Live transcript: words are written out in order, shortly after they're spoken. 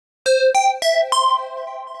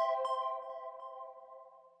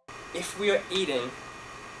if we are eating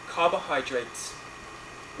carbohydrates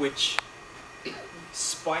which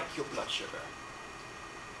spike your blood sugar,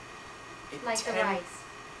 like the rice.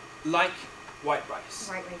 Like white rice.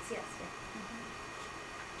 White rice, yes.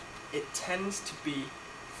 Yeah. It tends to be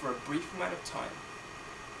for a brief amount of time,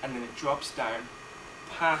 and then it drops down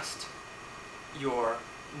past your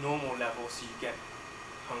normal level, so you get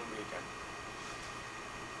hungry again.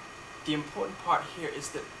 The important part here is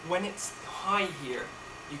that when it's high here,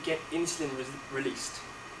 you get insulin released.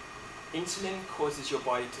 Insulin causes your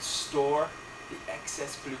body to store the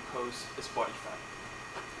excess glucose as body fat.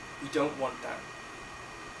 We don't want that.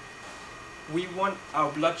 We want our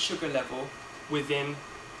blood sugar level within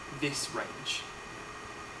this range.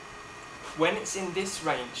 When it's in this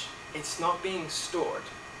range, it's not being stored.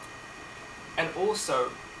 And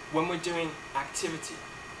also, when we're doing activity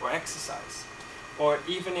or exercise, or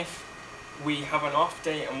even if we have an off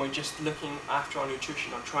day and we're just looking after our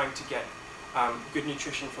nutrition or trying to get good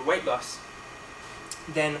nutrition for weight loss,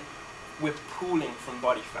 then we're pooling from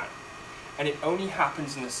body fat. And it only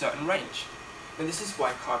happens in a certain range. And this is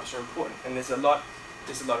why carbs are important, and there's a lot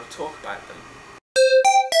of talk about them.